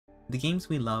The games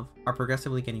we love are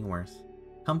progressively getting worse.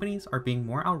 Companies are being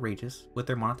more outrageous with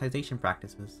their monetization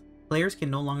practices. Players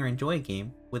can no longer enjoy a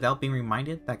game without being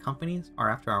reminded that companies are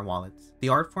after our wallets. The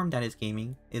art form that is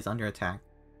gaming is under attack.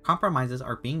 Compromises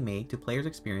are being made to players'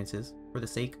 experiences for the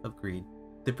sake of greed.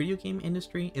 The video game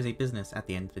industry is a business at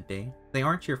the end of the day. They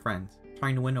aren't your friends,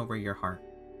 trying to win over your heart.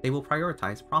 They will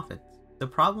prioritize profits. The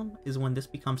problem is when this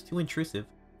becomes too intrusive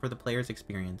for the player's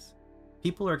experience.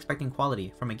 People are expecting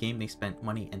quality from a game they spent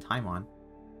money and time on.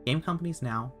 Game companies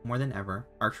now, more than ever,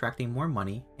 are extracting more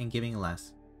money and giving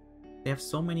less. They have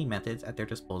so many methods at their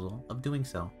disposal of doing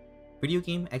so. Video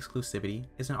game exclusivity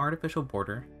is an artificial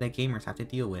border that gamers have to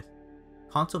deal with.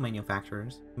 Console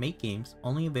manufacturers make games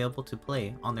only available to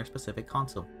play on their specific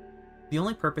console. The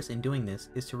only purpose in doing this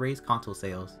is to raise console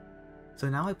sales. So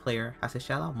now a player has to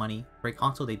shell out money for a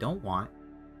console they don't want,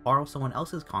 borrow someone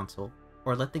else's console,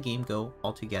 or let the game go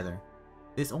altogether.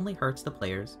 This only hurts the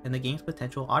players and the game's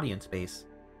potential audience base.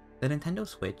 The Nintendo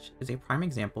Switch is a prime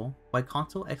example why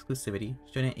console exclusivity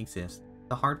shouldn't exist.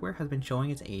 The hardware has been showing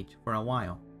its age for a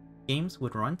while. Games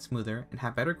would run smoother and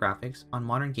have better graphics on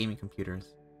modern gaming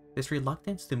computers. This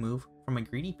reluctance to move from a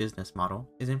greedy business model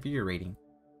is infuriating,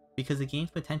 because the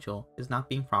game's potential is not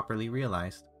being properly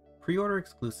realized. Pre-order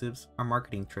exclusives are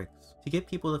marketing tricks to get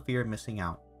people the fear of missing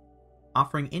out,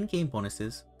 offering in-game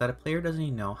bonuses that a player doesn't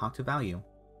even know how to value,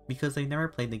 because they've never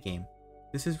played the game.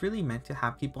 This is really meant to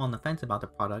have people on the fence about the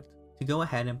product to go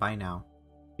ahead and buy now,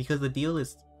 because the deal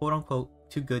is quote-unquote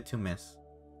too good to miss.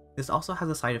 This also has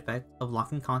a side effect of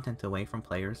locking content away from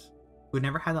players who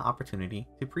never had the opportunity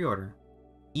to pre-order.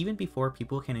 Even before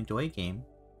people can enjoy a game,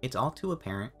 it's all too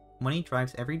apparent money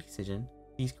drives every decision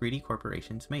these greedy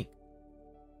corporations make.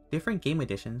 Different game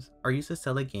editions are used to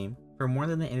sell a game for more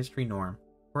than the industry norm,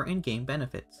 or in-game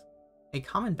benefits. A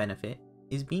common benefit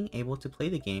is being able to play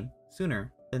the game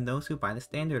sooner than those who buy the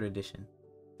standard edition.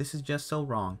 This is just so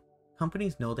wrong.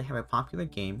 Companies know they have a popular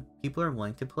game people are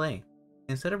willing to play.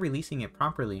 Instead of releasing it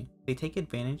properly, they take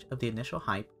advantage of the initial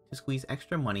hype to squeeze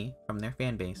extra money from their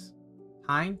fanbase.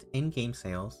 Timed in-game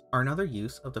sales are another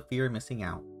use of the fear of missing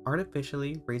out,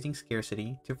 artificially raising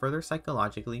scarcity to further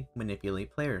psychologically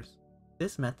manipulate players.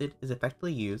 This method is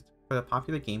effectively used for the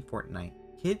popular game Fortnite.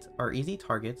 Kids are easy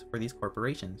targets for these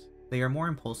corporations. They are more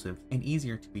impulsive and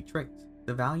easier to be tricked.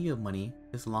 The value of money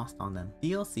is lost on them.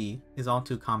 DLC is all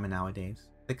too common nowadays.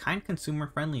 The kind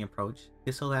consumer-friendly approach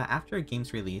is so that after a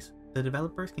game's release, the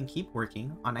developers can keep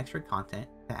working on extra content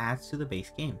that adds to the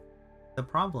base game. The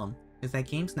problem is that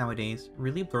games nowadays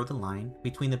really blur the line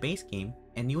between the base game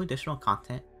and new additional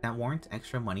content that warrants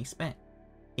extra money spent.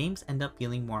 Games end up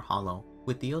feeling more hollow,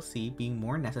 with DLC being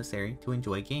more necessary to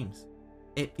enjoy games.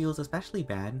 It feels especially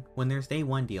bad when there's day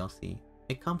one DLC.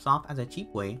 It comes off as a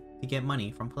cheap way to get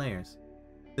money from players.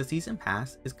 The Season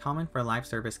Pass is common for live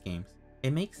service games.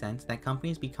 It makes sense that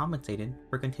companies be compensated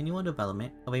for continual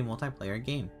development of a multiplayer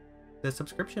game. The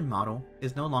subscription model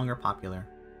is no longer popular,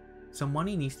 so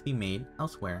money needs to be made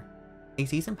elsewhere. A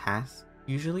Season Pass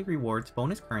usually rewards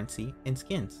bonus currency and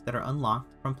skins that are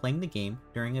unlocked from playing the game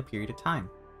during a period of time.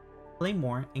 Play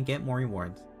more and get more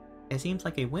rewards. It seems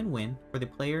like a win-win for the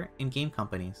player and game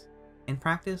companies. In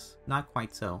practice, not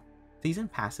quite so. Season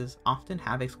Passes often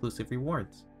have exclusive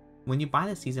rewards. When you buy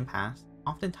the Season Pass,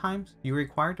 oftentimes you're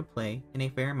required to play in a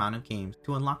fair amount of games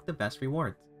to unlock the best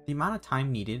rewards. The amount of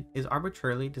time needed is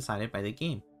arbitrarily decided by the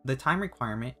game. The time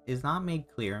requirement is not made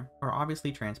clear or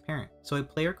obviously transparent, so a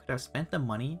player could have spent the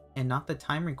money and not the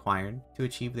time required to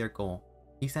achieve their goal,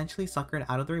 essentially suckered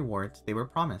out of the rewards they were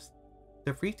promised.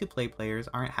 The free-to-play players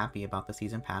aren't happy about the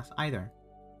Season Pass either.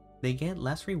 They get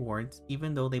less rewards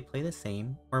even though they play the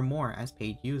same or more as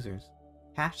paid users.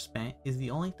 Cash spent is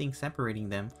the only thing separating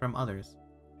them from others.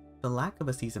 The lack of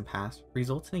a Season Pass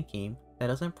results in a game that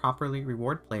doesn't properly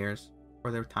reward players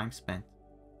for their time spent.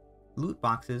 Loot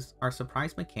boxes are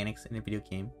surprise mechanics in a video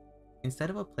game.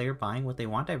 Instead of a player buying what they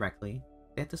want directly,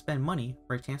 they have to spend money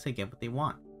for a chance to get what they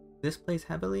want. This plays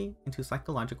heavily into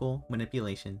psychological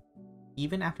manipulation.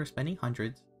 Even after spending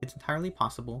hundreds, it's entirely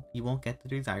possible you won't get the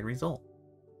desired result.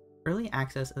 Early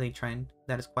access is a trend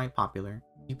that is quite popular.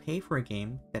 You pay for a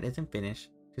game that isn't finished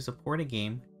to support a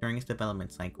game during its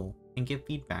development cycle and give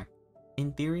feedback.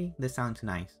 In theory, this sounds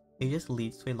nice. It just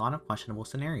leads to a lot of questionable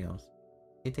scenarios.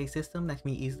 It's a system that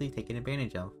can be easily taken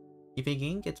advantage of. If a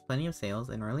game gets plenty of sales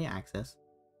in early access,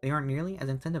 they aren't nearly as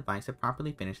incentivized to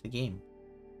properly finish the game.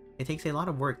 It takes a lot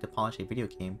of work to polish a video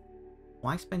game.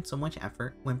 Why spend so much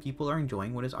effort when people are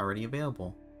enjoying what is already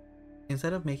available?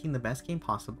 Instead of making the best game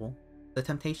possible, the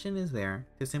temptation is there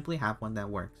to simply have one that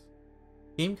works.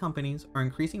 Game companies are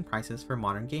increasing prices for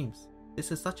modern games.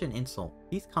 This is such an insult.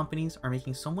 These companies are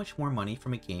making so much more money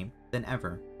from a game than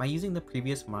ever by using the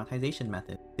previous monetization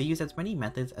method. They use as many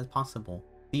methods as possible.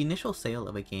 The initial sale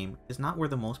of a game is not where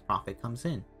the most profit comes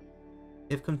in.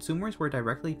 If consumers were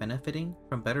directly benefiting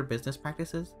from better business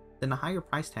practices, then a higher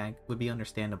price tag would be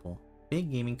understandable. Big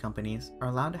gaming companies are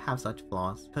allowed to have such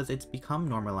flaws because it's become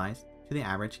normalized to the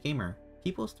average gamer.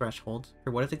 People's thresholds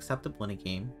for what is acceptable in a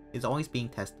game is always being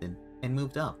tested and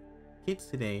moved up. Kids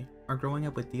today are growing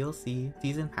up with DLC,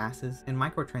 season passes, and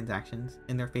microtransactions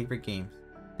in their favorite games.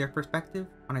 Their perspective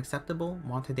on acceptable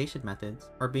monetization methods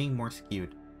are being more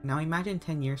skewed. Now imagine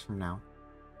 10 years from now.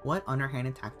 What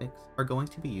underhanded tactics are going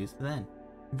to be used then?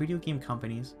 Video game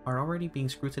companies are already being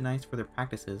scrutinized for their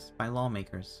practices by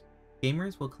lawmakers.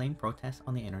 Gamers will claim protests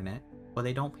on the internet, but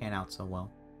they don't pan out so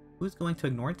well. Who's going to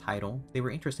ignore a title they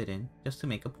were interested in just to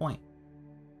make a point?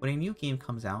 When a new game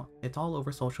comes out, it's all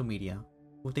over social media,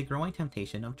 with a growing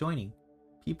temptation of joining.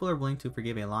 People are willing to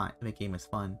forgive a lot if a game is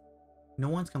fun. No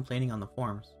one's complaining on the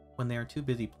forums when they are too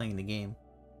busy playing the game.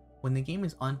 When the game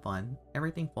is unfun,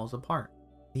 everything falls apart.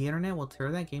 The internet will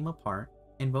tear that game apart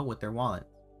and vote with their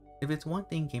wallets. If it's one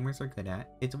thing gamers are good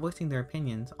at, it's voicing their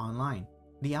opinions online.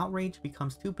 The outrage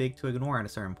becomes too big to ignore at a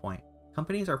certain point.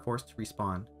 Companies are forced to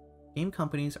respond. Game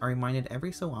companies are reminded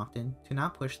every so often to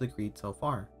not push the greed so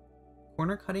far.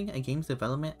 Corner-cutting a game's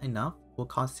development enough will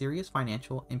cause serious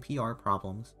financial and PR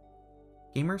problems.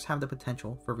 Gamers have the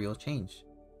potential for real change.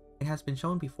 It has been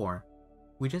shown before.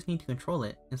 We just need to control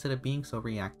it instead of being so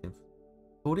reactive.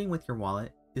 Voting with your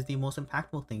wallet is the most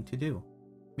impactful thing to do.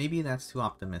 Maybe that's too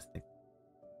optimistic.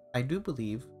 I do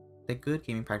believe that good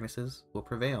gaming practices will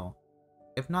prevail.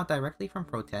 If not directly from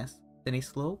protests, then a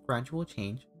slow, gradual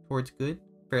change towards good,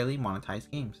 fairly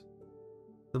monetized games.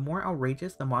 The more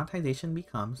outrageous the monetization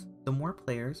becomes, the more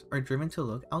players are driven to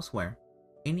look elsewhere.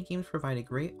 Indie games provide a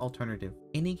great alternative.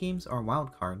 Indie games are a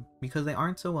wild card because they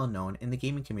aren't so well known in the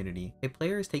gaming community. A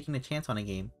player is taking a chance on a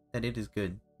game that it is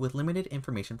good, with limited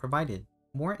information provided.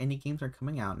 More indie games are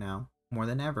coming out now, more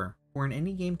than ever. For an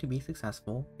indie game to be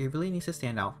successful, it really needs to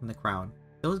stand out from the crowd.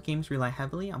 Those games rely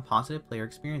heavily on positive player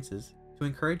experiences to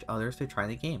encourage others to try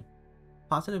the game.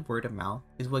 Positive word of mouth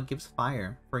is what gives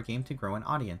fire for a game to grow an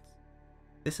audience.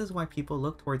 This is why people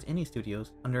look towards indie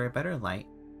studios under a better light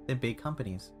than big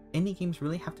companies. Indie games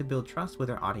really have to build trust with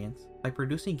their audience by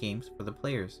producing games for the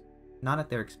players, not at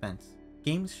their expense.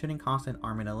 Games shouldn't cost an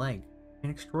arm and a leg. An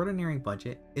extraordinary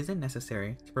budget isn't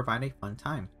necessary to provide a fun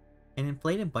time. An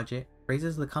inflated budget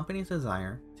raises the company's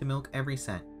desire to milk every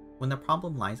cent when the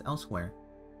problem lies elsewhere.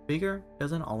 Bigger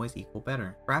doesn't always equal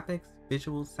better. Graphics,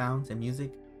 visuals, sounds, and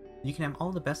music, you can have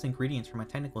all the best ingredients from a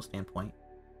technical standpoint,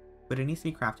 but it needs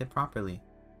to be crafted properly.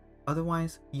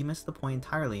 Otherwise, you miss the point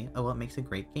entirely of what makes a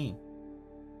great game.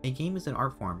 A game is an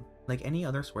art form, like any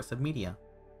other source of media.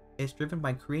 It's driven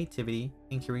by creativity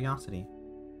and curiosity.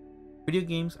 Video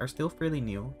games are still fairly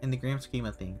new in the grand scheme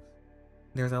of things.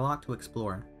 There's a lot to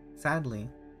explore. Sadly,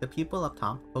 the people up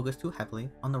top focus too heavily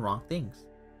on the wrong things.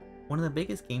 One of the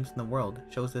biggest games in the world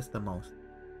shows this the most.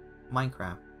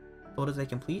 Minecraft, sold as a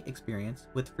complete experience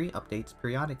with free updates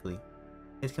periodically.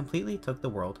 It completely took the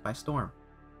world by storm.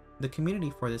 The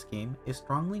community for this game is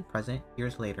strongly present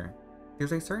years later.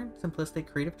 There's a certain simplistic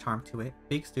creative charm to it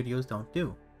big studios don't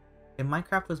do. If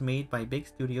Minecraft was made by a big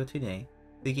studio today,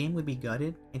 the game would be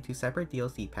gutted into separate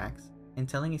DLC packs and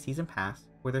selling a season pass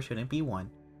where there shouldn't be one.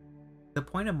 The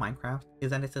point of Minecraft is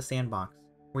that it's a sandbox,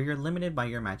 where you're limited by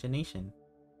your imagination.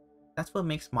 That's what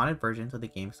makes modded versions of the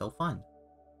game so fun.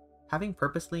 Having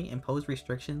purposely imposed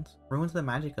restrictions ruins the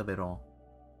magic of it all.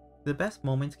 The best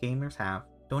moments gamers have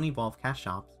don't involve cash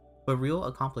shops, but real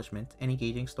accomplishments and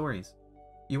engaging stories.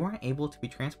 You aren't able to be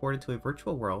transported to a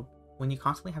virtual world when you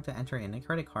constantly have to enter in a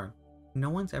credit card. No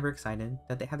one's ever excited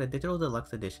that they have the digital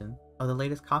deluxe edition of the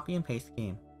latest copy and paste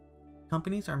game.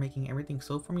 Companies are making everything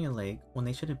so formulaic when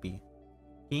they shouldn't be.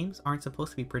 Games aren't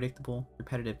supposed to be predictable,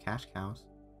 repetitive cash cows.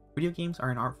 Video games are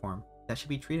an art form that should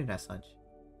be treated as such.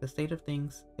 The state of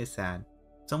things is sad.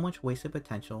 So much wasted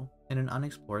potential in an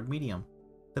unexplored medium.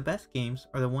 The best games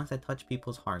are the ones that touch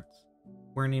people's hearts,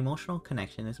 where an emotional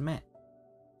connection is met.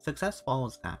 Success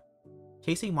follows that.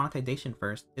 Chasing monetization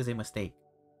first is a mistake.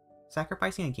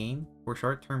 Sacrificing a game for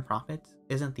short-term profits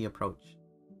isn't the approach.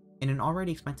 In an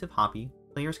already expensive hobby,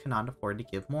 players cannot afford to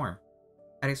give more.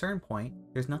 At a certain point,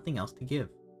 there's nothing else to give.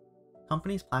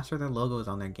 Companies plaster their logos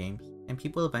on their games, and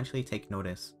people eventually take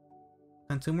notice.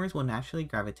 Consumers will naturally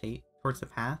gravitate towards the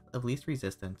path of least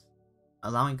resistance,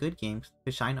 allowing good games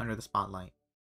to shine under the spotlight.